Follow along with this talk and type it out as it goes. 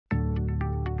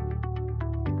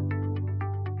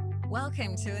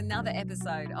Welcome to another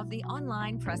episode of the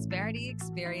Online Prosperity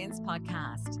Experience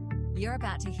podcast. You're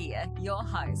about to hear your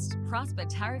host, Prosper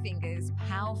Taravinga's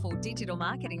powerful digital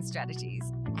marketing strategies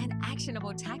and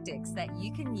actionable tactics that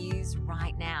you can use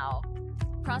right now.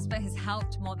 Prosper has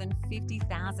helped more than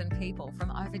 50,000 people from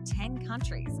over 10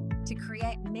 countries to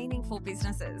create meaningful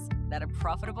businesses that are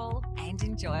profitable and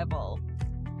enjoyable.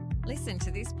 Listen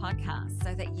to this podcast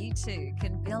so that you too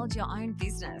can build your own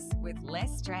business with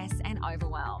less stress and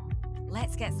overwhelm.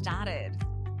 Let's get started.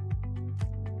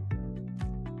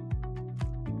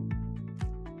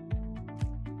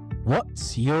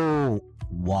 What's your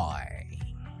why?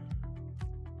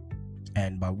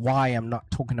 And by why, I'm not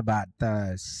talking about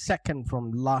the second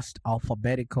from last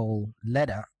alphabetical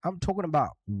letter. I'm talking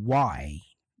about why.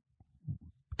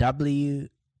 W-H-Y.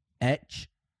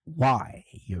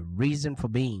 Your reason for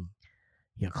being.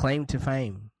 Your claim to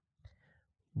fame.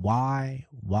 Why?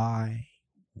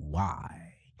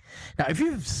 Now, if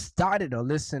you've started or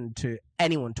listened to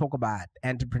anyone talk about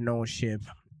entrepreneurship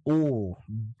or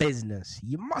business,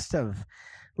 you must have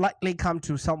likely come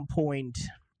to some point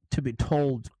to be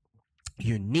told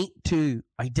you need to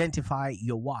identify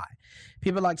your why.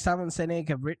 People like Simon Sinek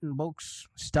have written books,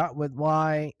 Start With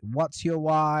Why, What's Your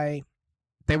Why?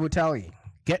 They will tell you,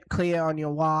 get clear on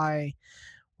your why.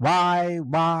 Why do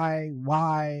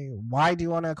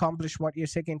you want to accomplish what you're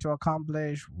seeking to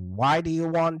accomplish? Why do you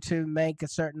want to make a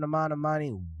certain amount of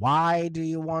money? Why do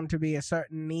you want to be a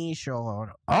certain niche?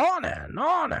 Or on and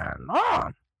on and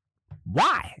on.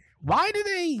 Why do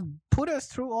they put us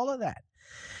through all of that?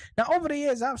 Now, over the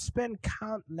years, I've spent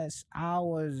countless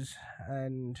hours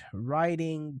and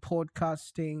writing,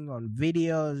 podcasting, on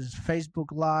videos,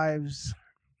 Facebook Lives,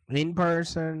 in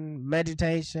person,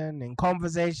 meditation, and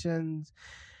conversations,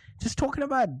 just talking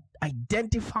about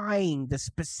identifying the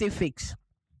specifics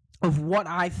of what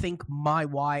I think my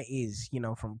why is. You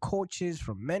know, from coaches,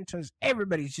 from mentors,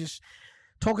 everybody's just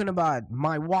talking about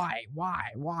my why.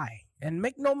 And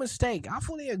make no mistake, I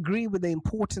fully agree with the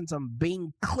importance of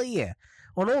being clear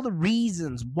on all the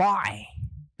reasons why.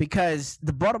 Because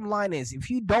the bottom line is, if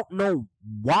you don't know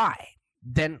why,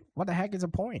 then what the heck is the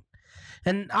point?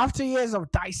 And after years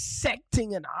of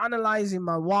dissecting and analyzing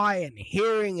my why and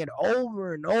hearing it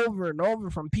over and over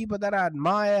from people that I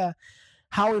admire,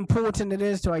 how important it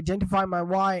is to identify my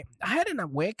why, I had an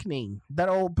awakening that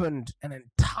opened an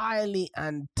entirely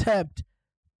untapped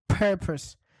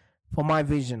purpose for my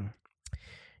vision.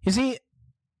 You see,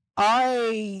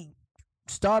 I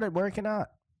started working out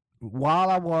while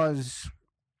I was,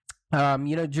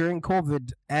 during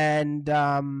COVID, and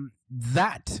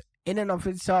that in and of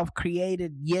itself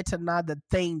created yet another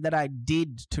thing that I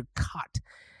did to cut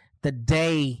the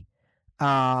day,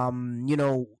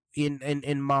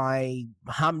 in my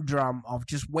humdrum of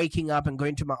just waking up and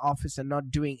going to my office and not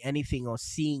doing anything or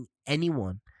seeing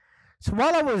anyone. So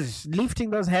while I was lifting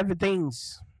those heavy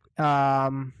things, at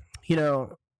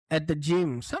the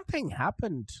gym, something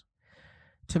happened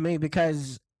to me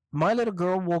because my little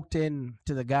girl walked in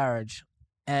to the garage.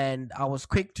 And I was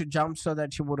quick to jump so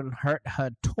that she wouldn't hurt her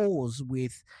toes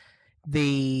with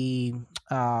the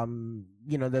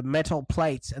metal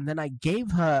plates. And then I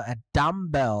gave her a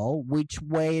dumbbell, which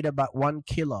weighed about 1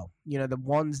 kilo, the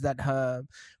ones that her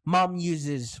mom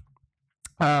uses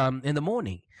in the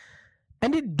morning.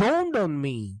 And it dawned on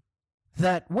me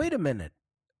that, wait a minute,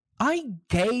 I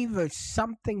gave her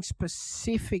something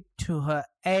specific to her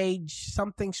age,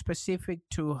 something specific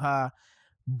to her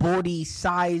body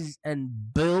size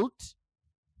and build,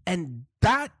 and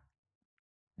that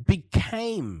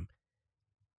became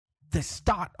the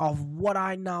start of what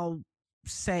I now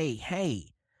say, hey,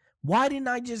 why didn't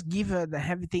I just give her the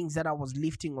heavy things that I was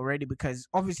lifting already? Because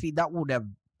obviously that would have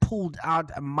pulled out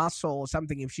a muscle or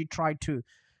something if she tried to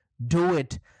do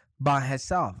it by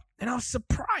herself. And I was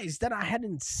surprised that I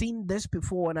hadn't seen this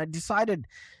before, and I decided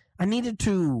I needed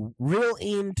to reel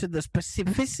into the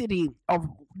specificity of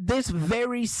this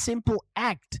very simple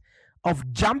act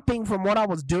of jumping from what I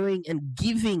was doing and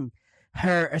giving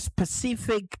her a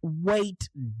specific weight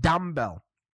dumbbell,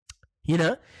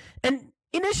 And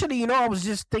initially, I was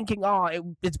just thinking,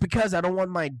 it's because I don't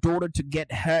want my daughter to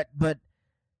get hurt. But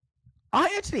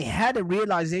I actually had a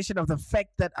realization of the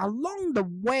fact that along the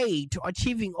way to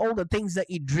achieving all the things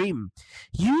that you dream,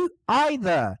 you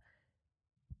either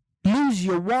lose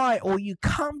your why or you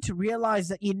come to realize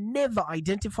that you never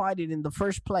identified it in the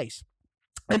first place.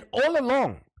 And all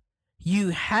along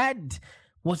you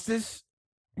was this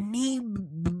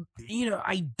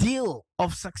ideal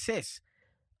of success.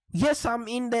 Yes, I'm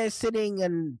in there sitting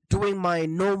and doing my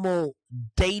normal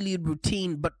daily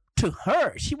routine, but to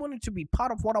her. She wanted to be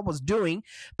part of what I was doing,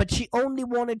 but she only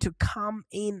wanted to come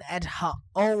in at her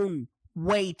own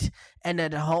weight and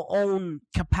at her own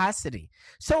capacity.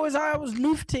 So as I was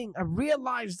lifting, I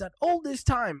realized that all this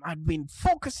time I'd been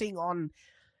focusing on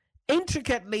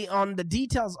intricately on the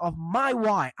details of my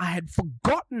why. I had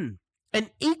forgotten an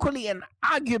equally and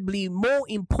arguably more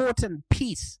important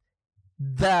piece,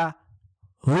 the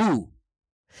who.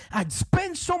 I'd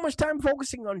spent so much time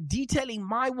focusing on detailing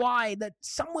my why that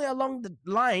somewhere along the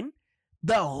line,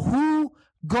 the who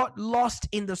got lost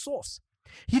in the sauce.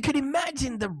 You can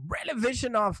imagine the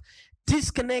revelation of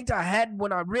disconnect I had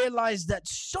when I realized that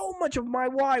so much of my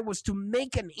why was to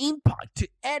make an impact, to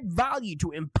add value,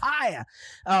 to empower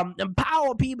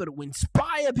people, to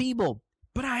inspire people.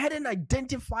 But I hadn't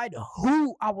identified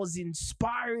who I was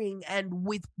inspiring and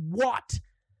with what.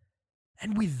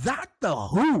 And without the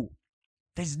who,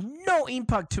 there's no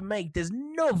impact to make, there's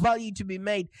no value to be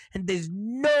made, and there's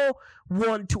no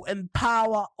one to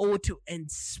empower or to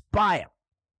inspire.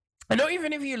 I know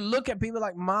even if you look at people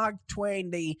like Mark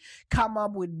Twain, they come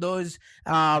up with those,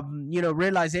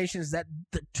 realizations that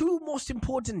the two most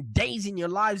important days in your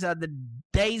lives are the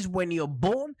days when you're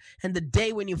born and the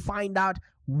day when you find out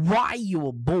why you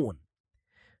were born.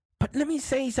 But let me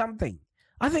say something.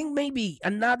 I think maybe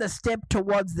another step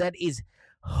towards that is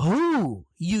who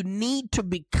you need to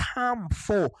become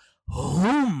for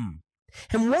whom.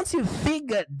 And once you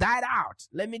figure that out,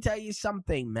 let me tell you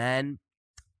something, man.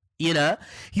 You know,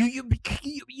 you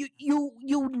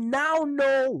now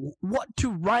know what to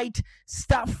write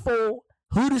stuff for,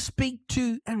 who to speak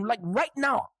to, and like right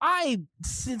now, I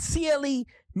sincerely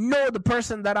know the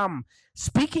person that I'm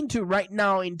speaking to right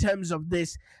now in terms of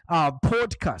this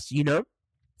podcast, you know,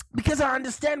 because I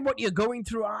understand what you're going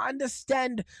through. I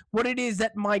understand what it is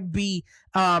that might be,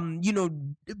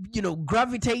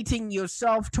 gravitating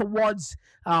yourself towards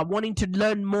wanting to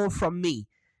learn more from me.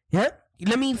 Yeah.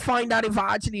 Let me find out if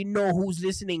I actually know who's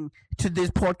listening to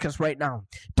this podcast right now.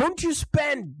 Don't you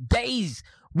spend days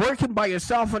working by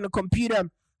yourself on a computer,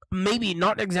 maybe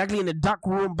not exactly in a dark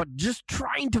room, but just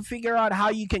trying to figure out how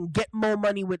you can get more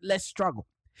money with less struggle?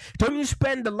 Don't you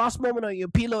spend the last moment on your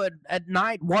pillow at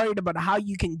night worried about how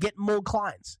you can get more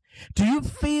clients? Do you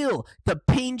feel the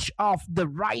pinch of the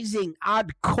rising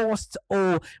ad costs,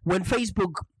 or when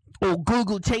Facebook or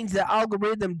Google change the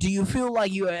algorithm, do you feel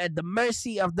like you are at the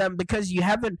mercy of them because you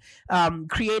haven't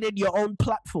created your own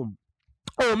platform?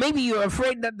 Or maybe you're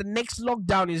afraid that the next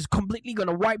lockdown is completely going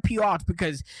to wipe you out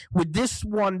because with this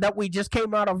one that we just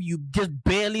came out of, you just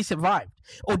barely survived.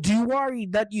 Or do you worry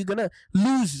that you're going to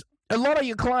lose a lot of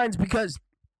your clients because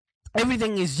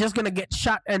everything is just going to get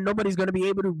shut and nobody's going to be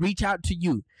able to reach out to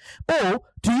you? Or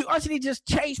do you actually just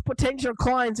chase potential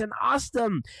clients and ask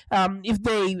them if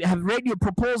they have read your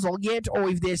proposal yet, or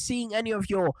if they're seeing any of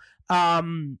your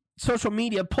social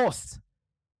media posts?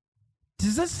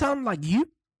 Does that sound like you?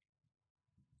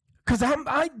 Because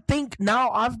I think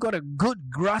now I've got a good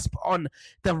grasp on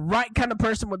the right kind of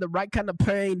person with the right kind of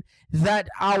pain that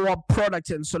our products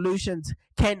and solutions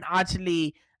can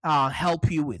actually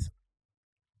help you with.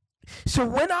 So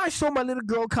when I saw my little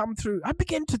girl come through, I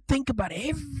began to think about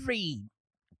everything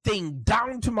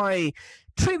down to my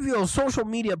trivial social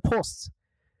media posts.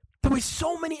 There were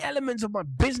so many elements of my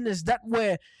business that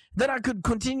I could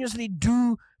continuously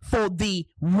do for the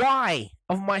why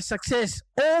of my success,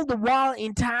 all the while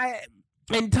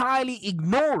entirely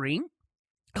ignoring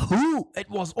who it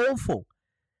was all for.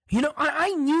 You know,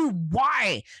 I knew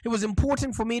why it was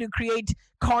important for me to create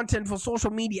content for social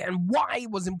media and why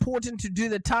it was important to do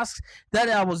the tasks that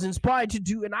I was inspired to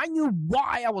do. And I knew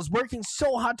why I was working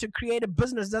so hard to create a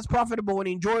business that's profitable and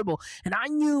enjoyable. And I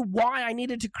knew why I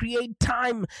needed to create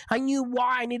time. I knew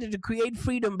why I needed to create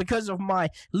freedom because of my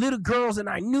little girls. And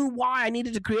I knew why I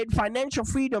needed to create financial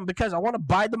freedom because I want to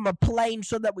buy them a plane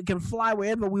so that we can fly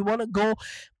wherever we want to go.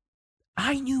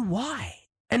 I knew why.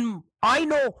 And I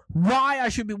know why I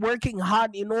should be working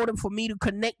hard in order for me to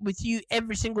connect with you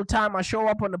every single time I show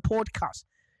up on the podcast.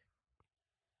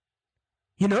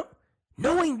 You know,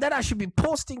 knowing that I should be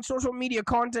posting social media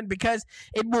content because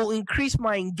it will increase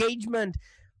my engagement,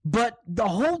 but the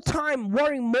whole time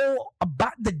worrying more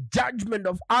about the judgment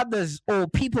of others or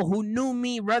people who knew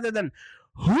me rather than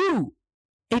who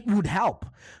it would help,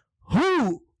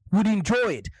 who would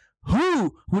enjoy it,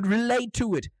 who would relate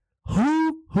to it.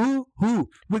 Who?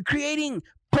 We're creating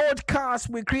podcasts,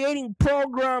 we're creating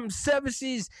programs,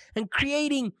 services, and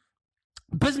creating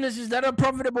businesses that are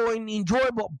profitable and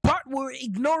enjoyable, but we're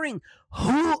ignoring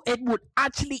who it would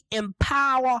actually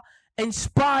empower,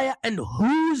 inspire, and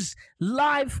whose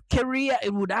life, career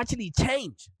it would actually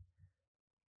change.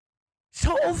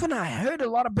 So often I heard a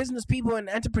lot of business people and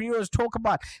entrepreneurs talk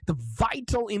about the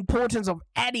vital importance of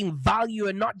adding value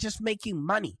and not just making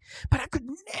money. But I could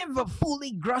never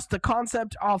fully grasp the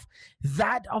concept of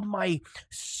that, of my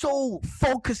sole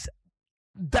focus.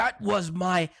 That was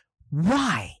my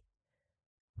why.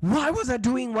 Why was I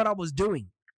doing what I was doing?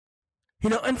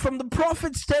 And from the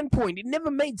profit standpoint, it never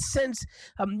made sense,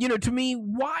 to me,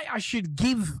 why I should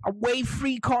give away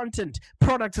free content,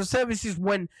 products, or services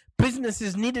when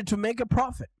businesses needed to make a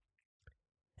profit.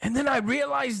 And then I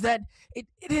realized that it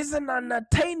is an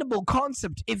unattainable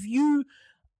concept if you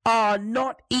are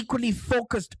not equally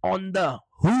focused on the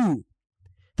who.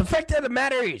 The fact of the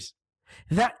matter is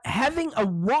that having a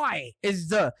why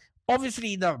is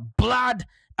obviously the blood,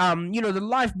 the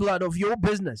lifeblood of your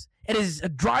business. It is a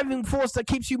driving force that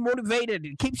keeps you motivated,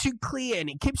 it keeps you clear, and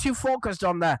it keeps you focused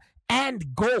on the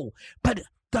end goal. But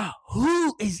the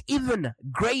who is even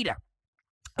greater.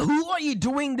 Who are you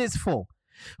doing this for?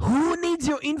 Who needs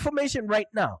your information right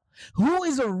now? Who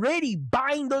is already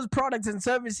buying those products and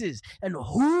services? And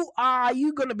who are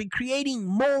you going to be creating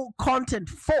more content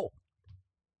for?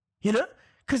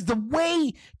 Because the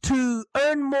way to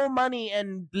earn more money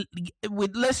and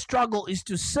with less struggle is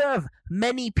to serve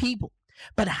many people.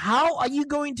 But how are you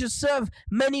going to serve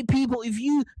many people if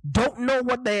you don't know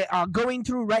what they are going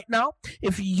through right now?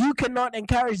 If you cannot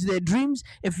encourage their dreams,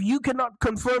 if you cannot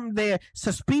confirm their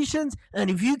suspicions,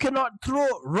 and if you cannot throw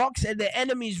rocks at their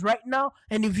enemies right now,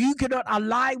 and if you cannot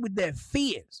ally with their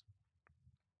fears?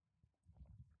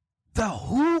 The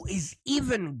who is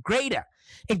even greater.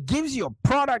 It gives your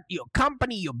product, your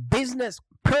company, your business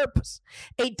purpose.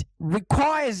 It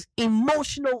requires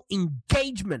emotional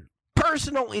engagement,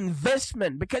 personal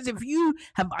investment, because if you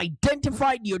have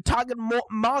identified your target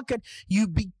market, you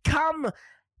become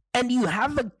and you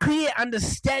have a clear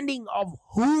understanding of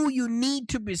who you need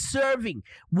to be serving,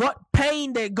 what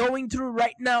pain they're going through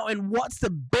right now, and what's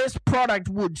the best product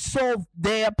would solve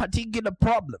their particular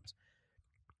problems.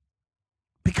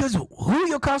 Because who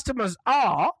your customers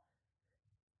are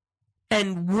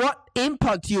and what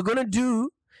impact you're going to do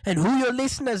and who your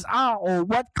listeners are or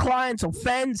what clients or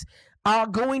fans are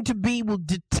going to be will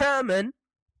determine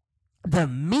the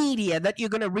media that you're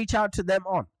going to reach out to them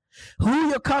on. Who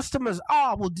your customers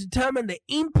are will determine the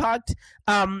impact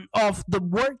of the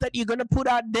work that you're going to put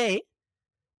out there.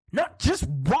 Not just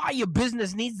why your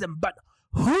business needs them, but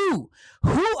who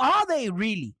are they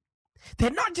really?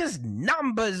 They're not just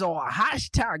numbers or a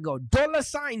hashtag or dollar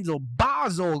signs or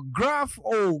bars or graph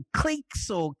or clicks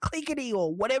or clickety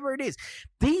or whatever it is.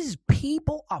 These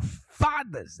people are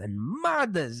fathers and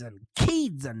mothers and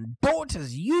kids and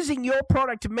daughters using your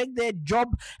product to make their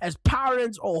job as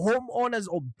parents or homeowners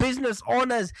or business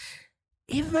owners.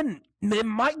 Even there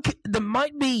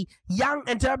might be young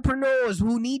entrepreneurs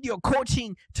who need your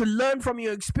coaching to learn from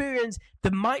your experience.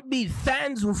 There might be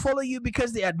fans who follow you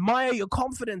because they admire your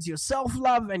confidence, your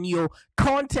self-love, and your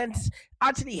content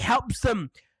actually helps them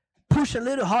push a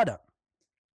little harder.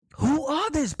 Who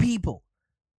are these people?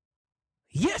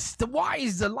 Yes, the why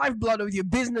is the lifeblood of your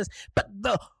business, but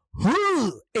the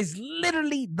who is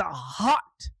literally the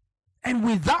heart. And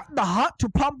without the heart to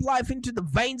pump life into the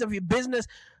veins of your business,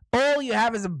 all you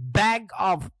have is a bag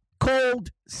of cold,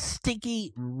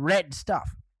 sticky, red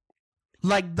stuff.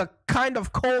 Like the kind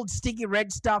of cold, sticky,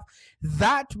 red stuff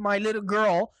that my little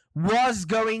girl was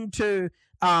going to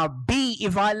be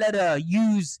if I let her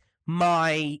use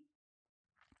my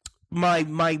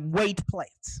weight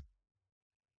plates.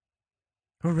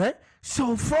 All right?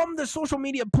 So from the social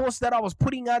media posts that I was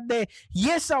putting out there,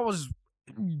 yes, I was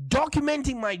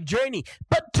documenting my journey.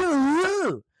 But to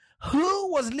who?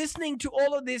 Who was listening to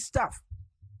all of this stuff?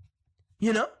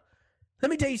 Let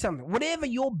me tell you something. Whatever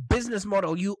your business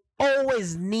model, you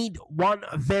always need one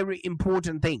very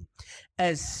important thing: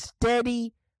 a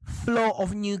steady flow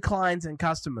of new clients and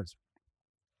customers.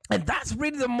 And that's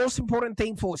really the most important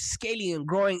thing for scaling and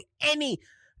growing any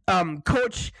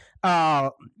coach,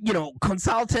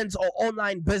 consultants or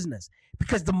online business.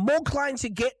 Because the more clients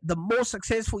you get, the more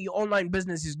successful your online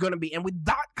business is going to be. And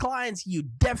without clients, you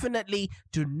definitely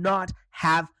do not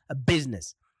have a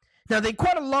business. Now, there are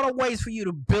quite a lot of ways for you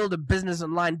to build a business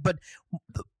online, but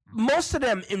most of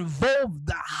them involve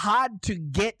the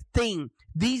hard-to-get thing.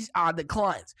 These are the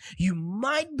clients. You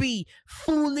might be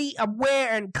fully aware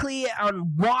and clear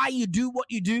on why you do what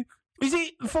you do. You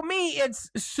see, for me, it's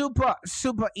super,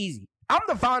 super easy. I'm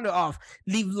the founder of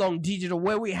Live Long Digital,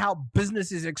 where we help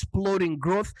businesses explode in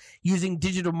growth using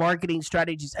digital marketing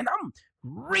strategies. And I'm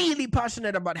really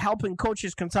passionate about helping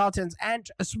coaches, consultants, and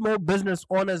small business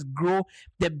owners grow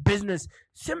their business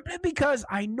simply because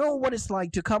I know what it's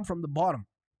like to come from the bottom.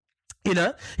 You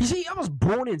know, you see, I was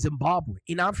born in Zimbabwe,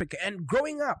 in Africa, and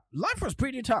growing up, life was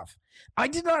pretty tough. I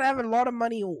did not have a lot of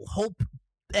money or hope,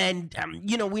 and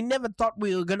we never thought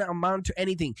we were gonna amount to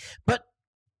anything. But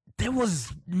there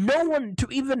was no one to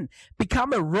even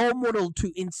become a role model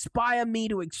to inspire me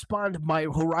to expand my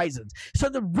horizons. So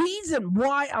the reason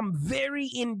why I'm very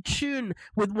in tune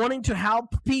with wanting to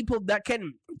help people that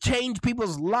can change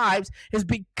people's lives is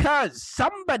because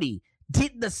somebody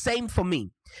did the same for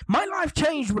me. My life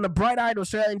changed when a bright-eyed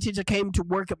Australian teacher came to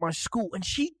work at my school, and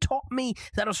she taught me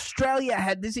that Australia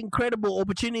had this incredible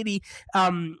opportunity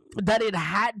that it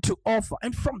had to offer.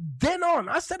 And from then on,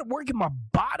 I started working my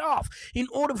butt off in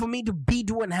order for me to be,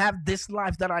 do, and have this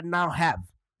life that I now have.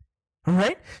 All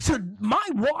right? So my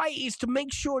why is to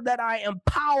make sure that I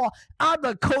empower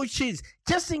other coaches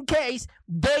just in case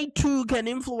they too can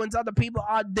influence other people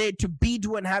out there to be,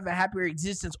 do, and have a happier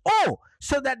existence, or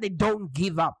so that they don't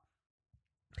give up.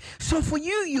 So for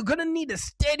you, you're going to need a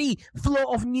steady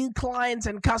flow of new clients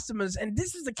and customers. And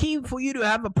this is the key for you to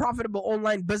have a profitable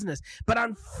online business. But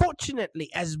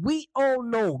unfortunately, as we all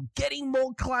know, getting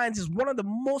more clients is one of the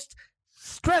most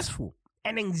stressful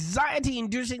and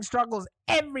anxiety-inducing struggles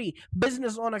every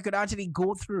business owner could actually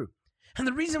go through. And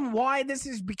the reason why this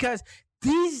is because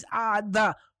these are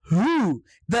the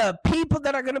people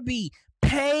that are going to be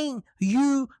paying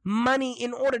you money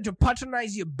in order to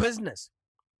patronize your business.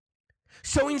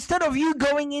 So instead of you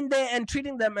going in there and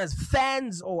treating them as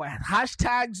fans or as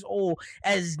hashtags or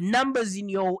as numbers in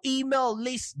your email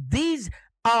list, these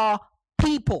are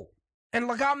people. And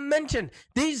like I mentioned,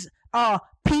 these are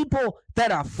people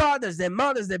that are fathers, their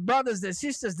mothers, their brothers, their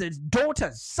sisters, their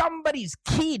daughters, somebody's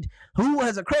kid who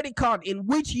has a credit card in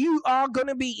which you are going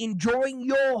to be enjoying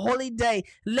your holiday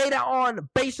later on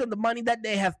based on the money that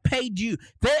they have paid you.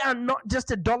 They are not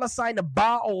just a dollar sign, a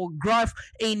bar, or a graph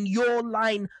in your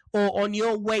line or on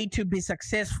your way to be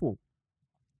successful.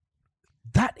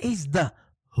 That is the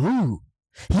who.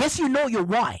 Yes, you know your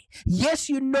why. Yes,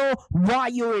 you know why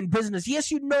you're in business.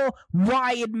 Yes, you know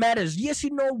why it matters. Yes,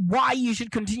 you know why you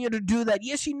should continue to do that.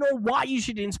 Yes, you know why you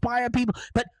should inspire people.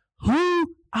 But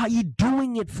who are you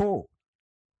doing it for?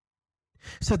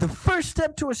 So the first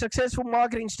step to a successful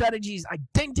marketing strategy is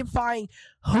identifying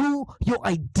who your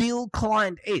ideal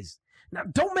client is. Now,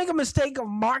 don't make a mistake of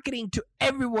marketing to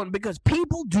everyone, because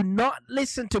people do not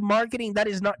listen to marketing that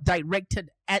is not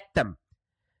directed at them.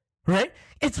 Right?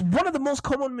 It's one of the most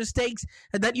common mistakes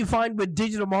that you find with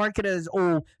digital marketers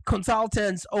or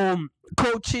consultants or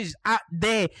coaches out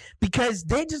there, because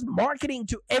they're just marketing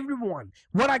to everyone.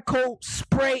 What I call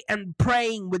spray and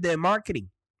praying with their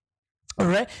marketing. All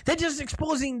right? They're just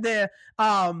exposing their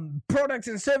products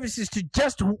and services to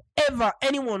just whoever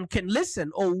anyone can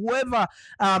listen, or whoever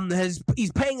is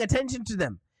paying attention to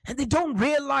them. And they don't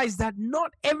realize that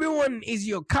not everyone is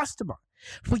your customer.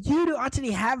 For you to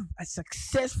actually have a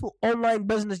successful online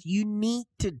business, you need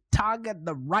to target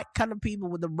the right kind of people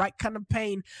with the right kind of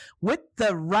pain, with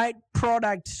the right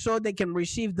product, so they can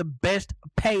receive the best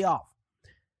payoff.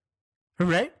 All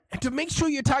right? And to make sure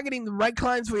you're targeting the right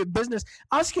clients for your business,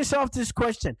 ask yourself this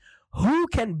question: who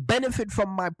can benefit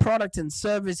from my product and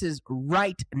services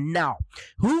right now?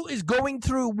 Who is going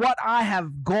through what I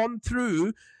have gone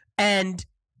through and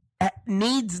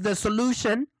needs the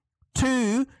solution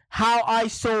to how I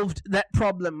solved that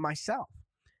problem myself?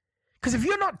 Because if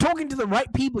you're not talking to the right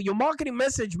people, your marketing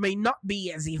message may not be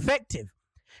as effective.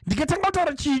 You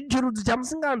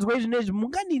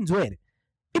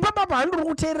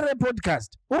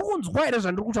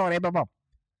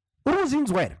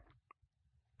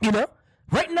know,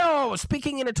 right now I was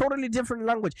speaking in a totally different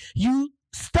language. You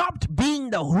stopped being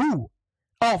the who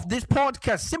of this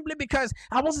podcast simply because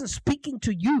I wasn't speaking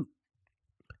to you.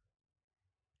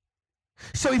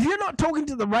 So if you're not talking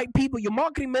to the right people, your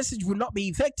marketing message will not be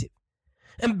effective.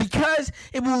 And because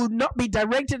it will not be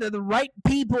directed at the right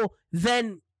people,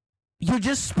 then you're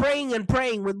just spraying and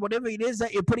praying with whatever it is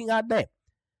that you're putting out there.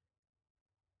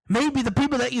 Maybe the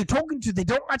people that you're talking to, they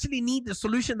don't actually need the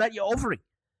solution that you're offering.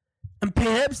 And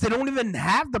perhaps they don't even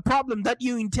have the problem that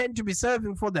you intend to be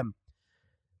serving for them.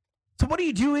 So what do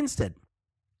you do instead?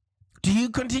 Do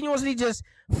you continuously just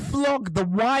flog the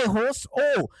why horse,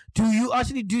 or do you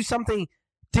actually do something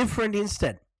different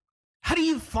instead? How do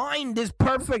you find this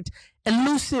perfect,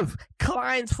 elusive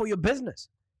clients for your business?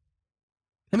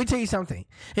 Let me tell you something.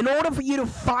 In order for you to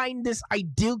find this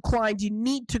ideal client, you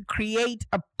need to create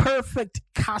a perfect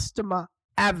customer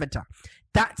avatar.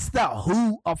 That's the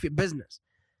who of your business.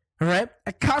 All right?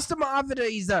 A customer avatar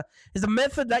is a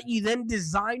method that you then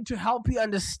design to help you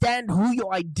understand who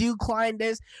your ideal client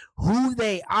is, who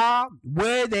they are,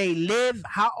 where they live,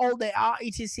 how old they are,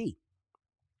 etc.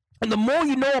 And the more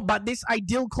you know about this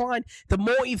ideal client, the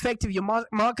more effective your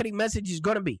marketing message is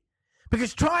going to be.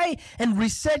 Because try and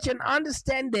research and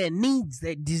understand their needs,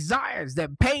 their desires, their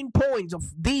pain points of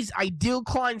these ideal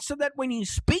clients so that when you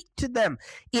speak to them,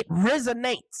 it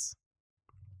resonates.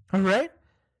 All right?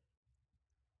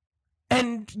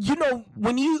 And,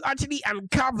 when you actually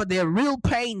uncover their real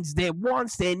pains, their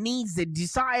wants, their needs, their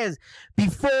desires,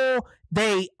 before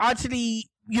they actually,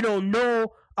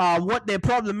 know what their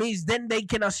problem is, then they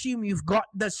can assume you've got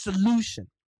the solution.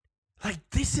 Like,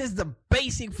 this is the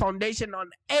basic foundation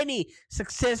on any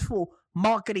successful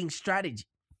marketing strategy.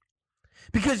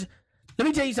 Because, let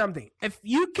me tell you something. If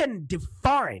you can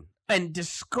define and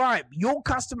describe your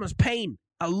customer's pain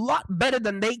a lot better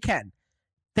than they can,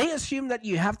 they assume that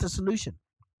you have the solution.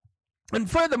 And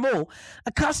furthermore,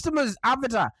 a customer's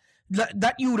avatar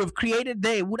that you would have created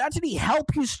there would actually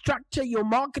help you structure your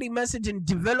marketing message and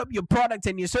develop your products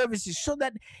and your services so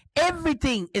that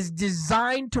everything is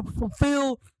designed to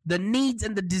fulfill the needs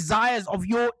and the desires of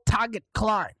your target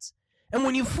clients. And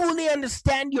when you fully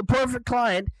understand your perfect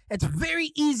client, it's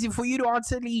very easy for you to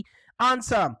actually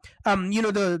answer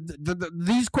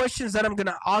these questions that I'm going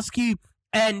to ask you,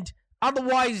 and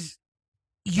otherwise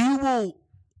you will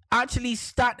actually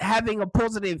start having a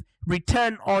positive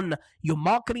return on your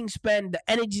marketing spend, the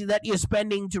energy that you're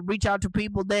spending to reach out to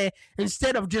people there,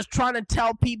 instead of just trying to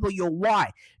tell people your why.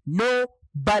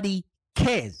 Nobody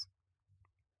cares.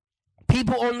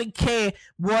 People only care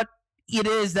what it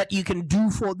is that you can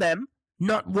do for them,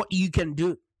 not what you can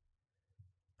do.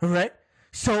 All right?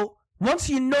 So once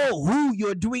you know who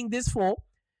you're doing this for,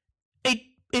 it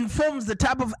informs the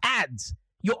type of ads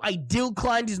your ideal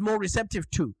client is more receptive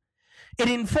to. It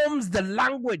informs the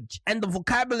language and the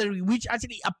vocabulary which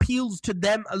actually appeals to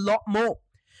them a lot more.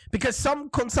 Because some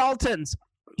consultants,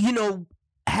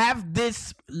 have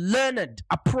this learned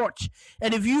approach.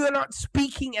 And if you are not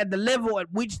speaking at the level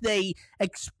at which they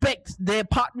expect their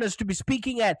partners to be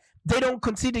speaking at, they don't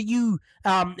consider you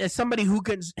as somebody who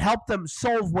can help them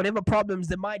solve whatever problems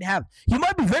they might have. You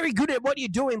might be very good at what you're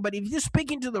doing, but if you're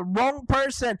speaking to the wrong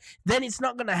person, then it's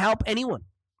not going to help anyone.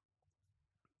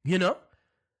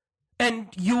 And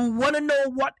you want to know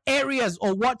what areas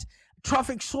or what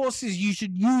traffic sources you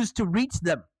should use to reach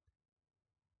them.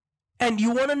 And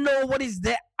you want to know what is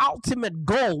their ultimate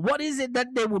goal. What is it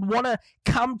that they would want to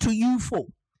come to you for?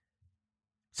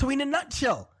 So in a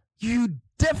nutshell, you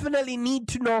definitely need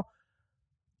to know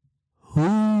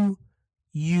who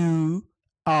you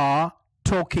are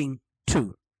talking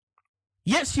to.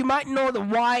 Yes, you might know the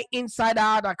why inside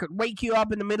out. I could wake you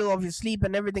up in the middle of your sleep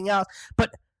and everything else.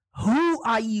 But who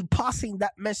are you passing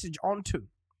that message on to?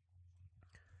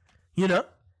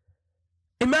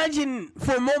 Imagine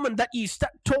for a moment that you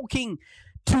start talking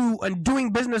to and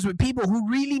doing business with people who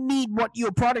really need what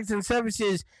your products and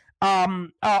services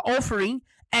are offering,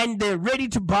 and they're ready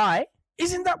to buy.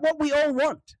 Isn't that what we all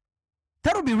want?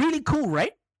 That would be really cool,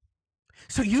 right?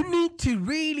 So you need to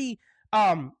really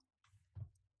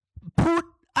put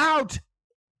out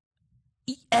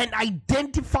and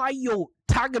identify your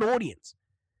target audience.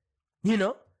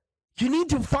 You need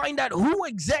to find out who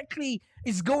exactly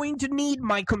is going to need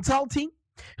my consulting,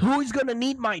 who is going to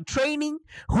need my training,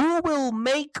 who will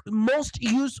make most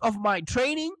use of my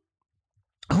training,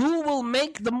 who will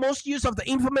make the most use of the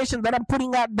information that I'm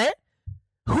putting out there,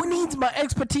 who needs my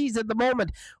expertise at the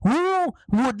moment, who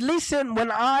would listen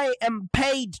when I am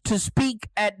paid to speak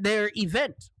at their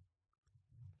event.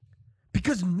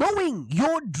 Because knowing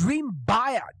your dream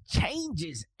buyer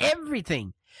changes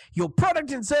everything. Your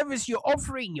product and service you're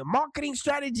offering, your marketing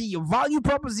strategy, your value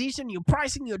proposition, your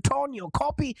pricing, your tone, your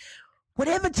copy,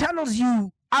 whatever channels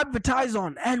you advertise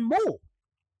on, and more.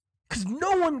 Because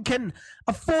no one can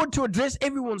afford to address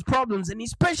everyone's problems, and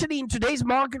especially in today's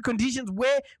market conditions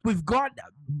where we've got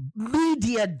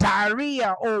media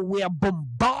diarrhea, or we are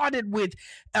bombarded with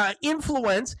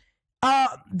influence,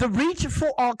 the reach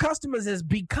for our customers has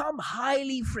become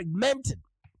highly fragmented.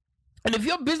 And if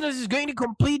your business is going to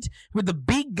compete with the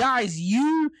big guys,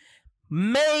 you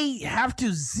may have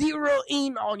to zero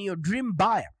in on your dream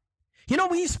buyer.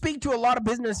 We speak to a lot of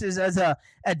businesses as a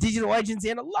digital agency,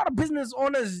 and a lot of business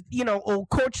owners, or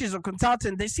coaches or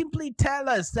consultants, they simply tell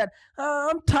us that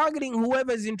I'm targeting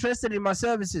whoever is interested in my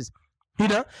services.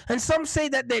 And some say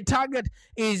that their target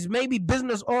is maybe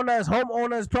business owners,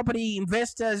 homeowners, property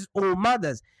investors, or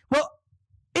mothers. Well,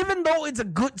 even though it's a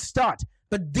good start,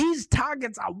 but these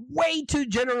targets are way too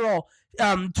general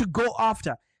to go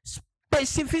after.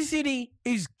 Specificity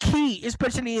is key,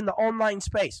 especially in the online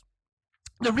space.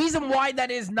 The reason why that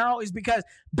is now is because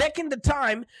back in the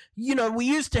time, we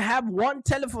used to have one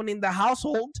telephone in the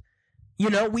household.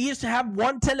 We used to have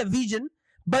one television.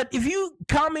 But if you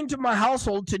come into my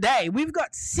household today, we've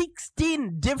got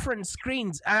 16 different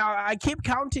screens. I keep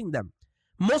counting them.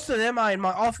 Most of them are in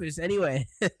my office anyway.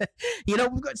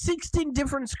 We've got 16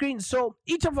 different screens. So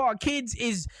each of our kids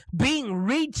is being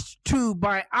reached to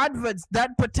by adverts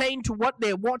that pertain to what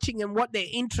they're watching and what their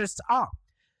interests are.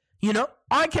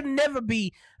 I can never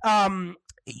be,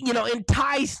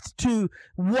 enticed to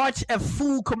watch a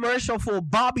full commercial for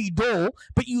Barbie doll,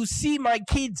 but you see my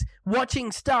kids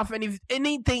watching stuff, and if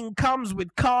anything comes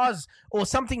with cars or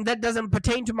something that doesn't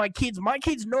pertain to my kids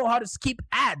know how to skip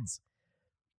ads.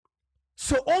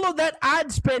 So all of that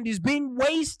ad spend is being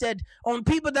wasted on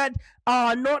people that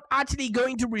are not actually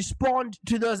going to respond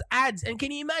to those ads. And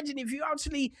can you imagine if you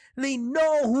actually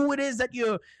know who it is that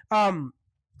you're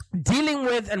dealing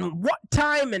with, and what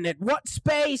time and at what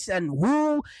space, and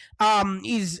who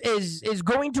is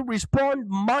going to respond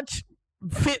much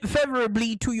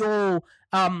favorably to your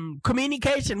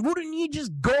communication? Wouldn't you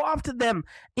just go after them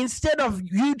instead of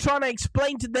you trying to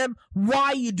explain to them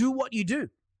why you do what you do?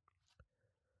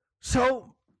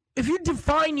 So if you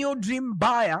define your dream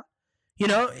buyer,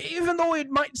 even though it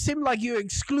might seem like you're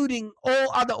excluding all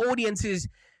other audiences,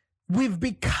 we've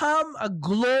become a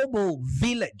global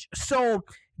village. So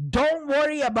don't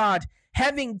worry about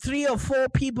having 3 or 4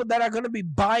 people that are going to be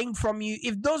buying from you.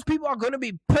 If those people are going to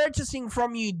be purchasing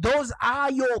from you, those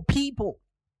are your people.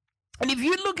 And if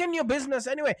you look in your business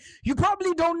anyway, you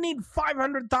probably don't need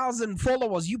 500,000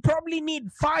 followers. You probably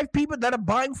need 5 people that are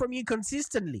buying from you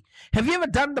consistently. Have you ever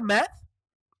done the math?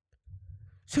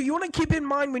 So you want to keep in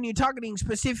mind when you're targeting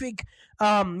specific,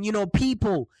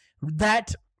 people,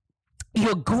 that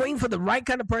you're going for the right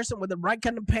kind of person with the right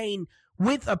kind of pain,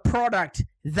 with a product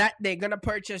that they're going to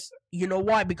purchase. You know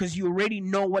why? Because you already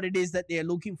know what it is that they're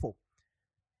looking for.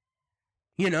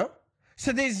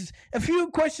 So there's a few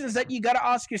questions that you got to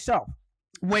ask yourself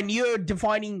when you're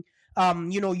defining,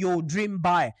 your dream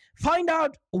buyer. Find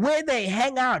out where they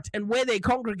hang out and where they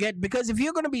congregate, because if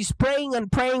you're going to be spraying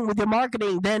and praying with your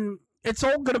marketing, then it's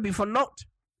all going to be for naught.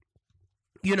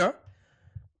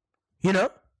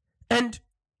 And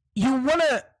you want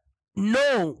to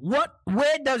know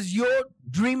where does your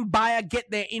dream buyer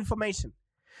get their information?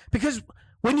 Because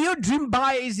when your dream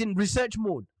buyer is in research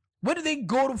mode, where do they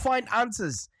go to find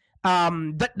answers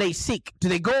that they seek? Do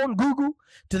they go on Google?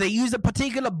 Do they use a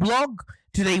particular blog?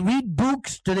 Do they read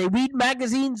books? Do they read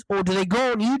magazines? Or do they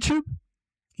go on YouTube?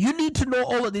 You need to know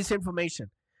all of this information.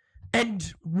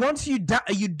 And once you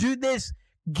do this,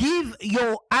 give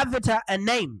your avatar a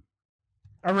name.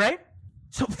 All right?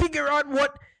 So figure out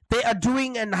what they are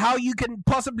doing and how you can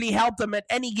possibly help them at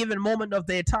any given moment of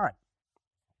their time.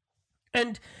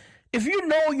 And if you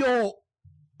know your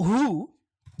who,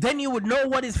 then you would know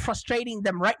what is frustrating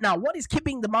them right now. What is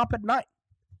keeping them up at night?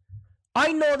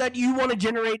 I know that you want to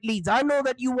generate leads. I know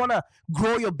that you want to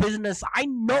grow your business. I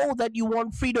know that you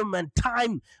want freedom and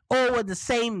time all at the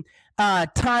same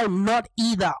time, not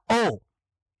either or.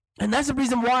 And that's the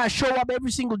reason why I show up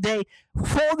every single day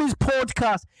for this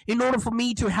podcast, in order for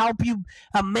me to help you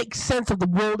make sense of the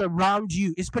world around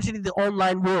you, especially the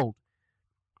online world.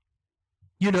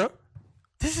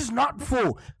 This is not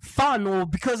for fun or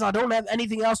because I don't have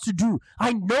anything else to do.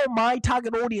 I know my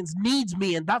target audience needs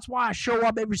me, and that's why I show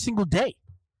up every single day.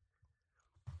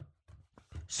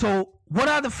 So what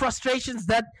are the frustrations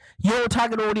that your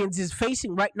target audience is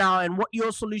facing right now, and what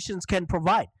your solutions can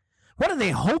provide? What are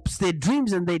their hopes, their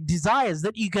dreams, and their desires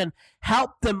that you can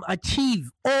help them achieve,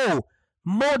 or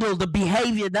model the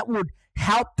behavior that would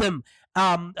help them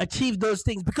achieve those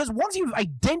things? Because once you've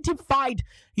identified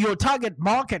your target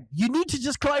market, you need to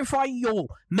just clarify your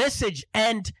message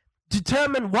and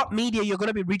determine what media you're going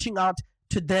to be reaching out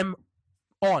to them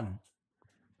on.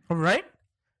 All right?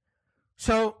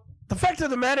 So the fact of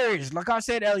the matter is, like I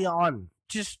said earlier on,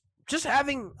 just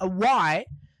having a why,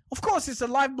 of course, it's the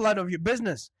lifeblood of your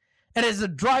business. It is a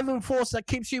driving force that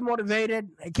keeps you motivated,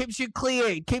 it keeps you clear,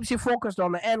 it keeps you focused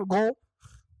on the end goal.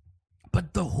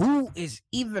 But the who is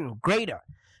even greater,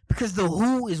 because the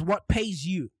who is what pays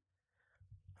you.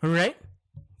 All right?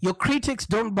 Your critics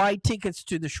don't buy tickets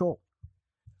to the show.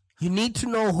 You need to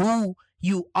know who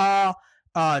you are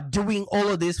doing all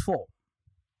of this for.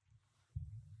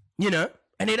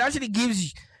 And it actually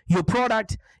gives your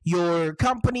product, your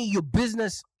company, your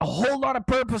business a whole lot of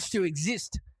purpose to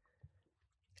exist.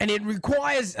 And it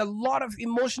requires a lot of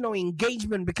emotional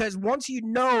engagement, because once you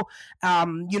know,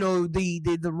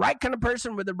 the right kind of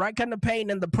person with the right kind of pain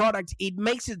and the product, it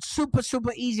makes it super,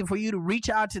 super easy for you to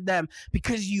reach out to them,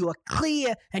 because you are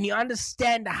clear and you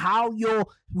understand how your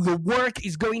work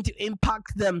is going to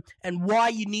impact them and why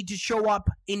you need to show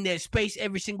up in their space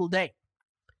every single day.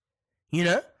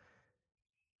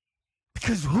 Because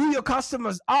Because who your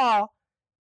customers are,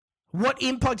 what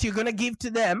impact you're going to give to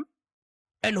them,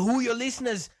 and who your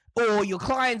listeners or your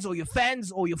clients or your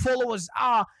fans or your followers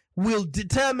are will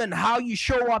determine how you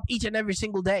show up each and every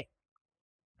single day.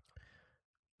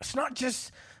 It's not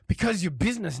just because your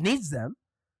business needs them,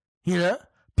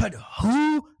 but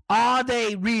who are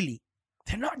they really?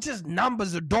 They're not just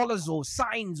numbers or dollars or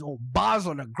signs or bars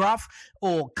on a graph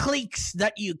or clicks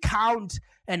that you count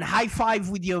and high five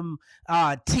with your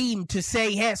team to say,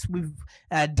 yes, we've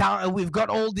got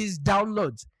all these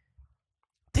downloads.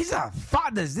 These are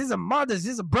fathers, these are mothers,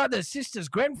 these are brothers, sisters,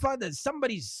 grandfathers,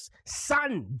 somebody's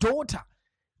son, daughter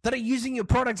that are using your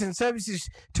products and services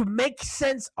to make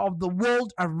sense of the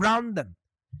world around them,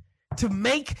 to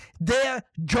make their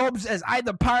jobs as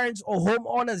either parents or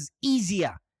homeowners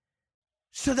easier,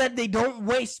 so that they don't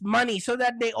waste money, so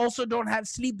that they also don't have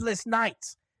sleepless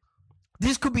nights.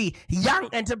 This could be young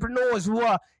entrepreneurs who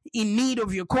are in need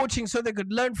of your coaching so they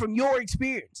could learn from your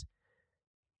experience.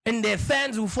 And their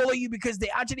fans who follow you because they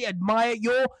actually admire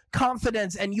your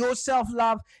confidence and your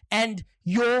self-love, and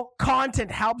your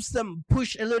content helps them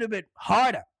push a little bit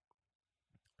harder.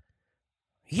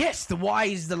 Yes, the why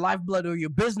is the lifeblood of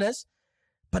your business,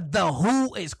 but the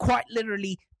who is quite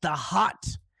literally the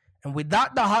heart. And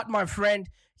without the heart, my friend,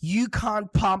 you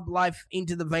can't pump life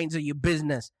into the veins of your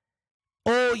business.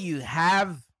 All you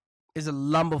have is a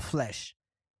lump of flesh.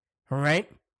 All right?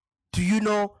 Do you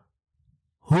know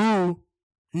who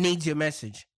needs your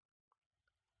message?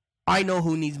 I know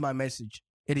who needs my message.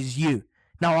 It is you.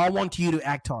 Now I want you to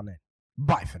act on it.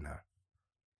 Bye for now.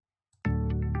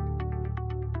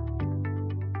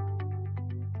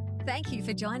 Thank you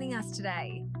for joining us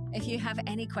today. If you have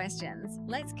any questions,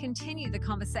 let's continue the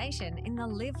conversation in the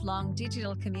Live Long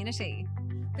Digital community.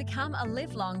 Become a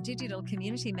Live Long Digital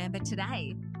community member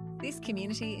today. This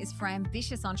community is for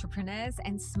ambitious entrepreneurs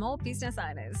and small business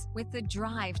owners with the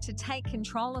drive to take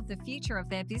control of the future of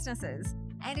their businesses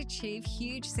and achieve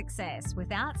huge success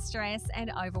without stress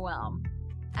and overwhelm.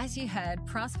 As you heard,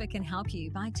 Prosper can help you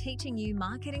by teaching you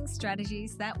marketing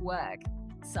strategies that work.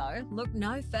 So look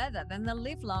no further than the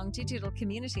Live Long Digital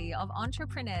community of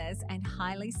entrepreneurs and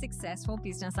highly successful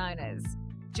business owners.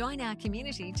 Join our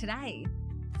community today.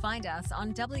 Find us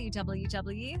on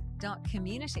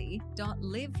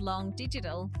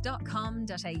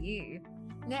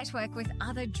www.community.livelongdigital.com.au. Network with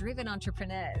other driven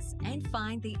entrepreneurs and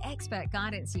find the expert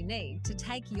guidance you need to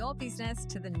take your business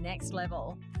to the next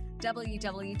level.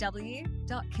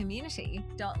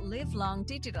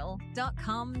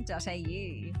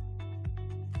 www.community.livelongdigital.com.au